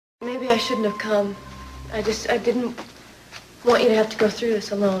Maybe I shouldn't have come. I didn't want you to have to go through this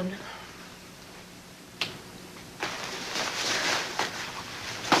alone.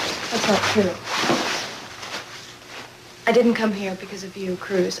 That's not true. I didn't come here because of you,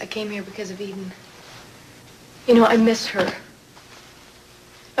 Cruz. I came here because of Eden. You know, I miss her.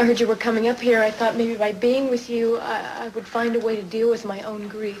 I heard you were coming up here. I thought maybe by being with you, I would find a way to deal with my own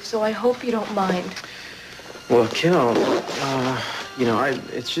grief. So I hope you don't mind. Well, Kel, you know,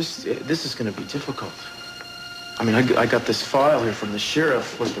 it's just, this is going to be difficult. I mean, I got this file here from the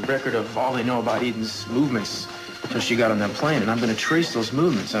sheriff with the record of all they know about Eden's movements until she got on that plane, and I'm going to trace those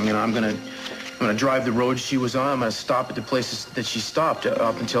movements. I mean, I'm going to drive the road she was on. I'm going to stop at the places that she stopped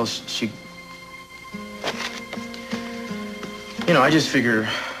up until she... You know, I just figure...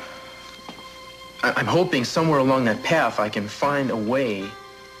 I'm hoping somewhere along that path I can find a way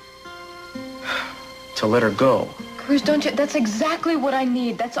to let her go. Cruz, don't you... That's exactly what I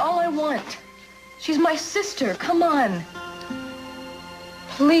need. That's all I want. She's my sister. Come on.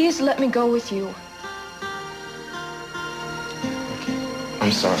 Please let me go with you. Okay.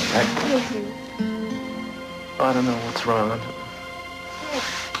 I'm sorry. Thank you. I don't know what's wrong.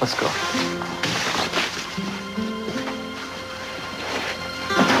 Let's go.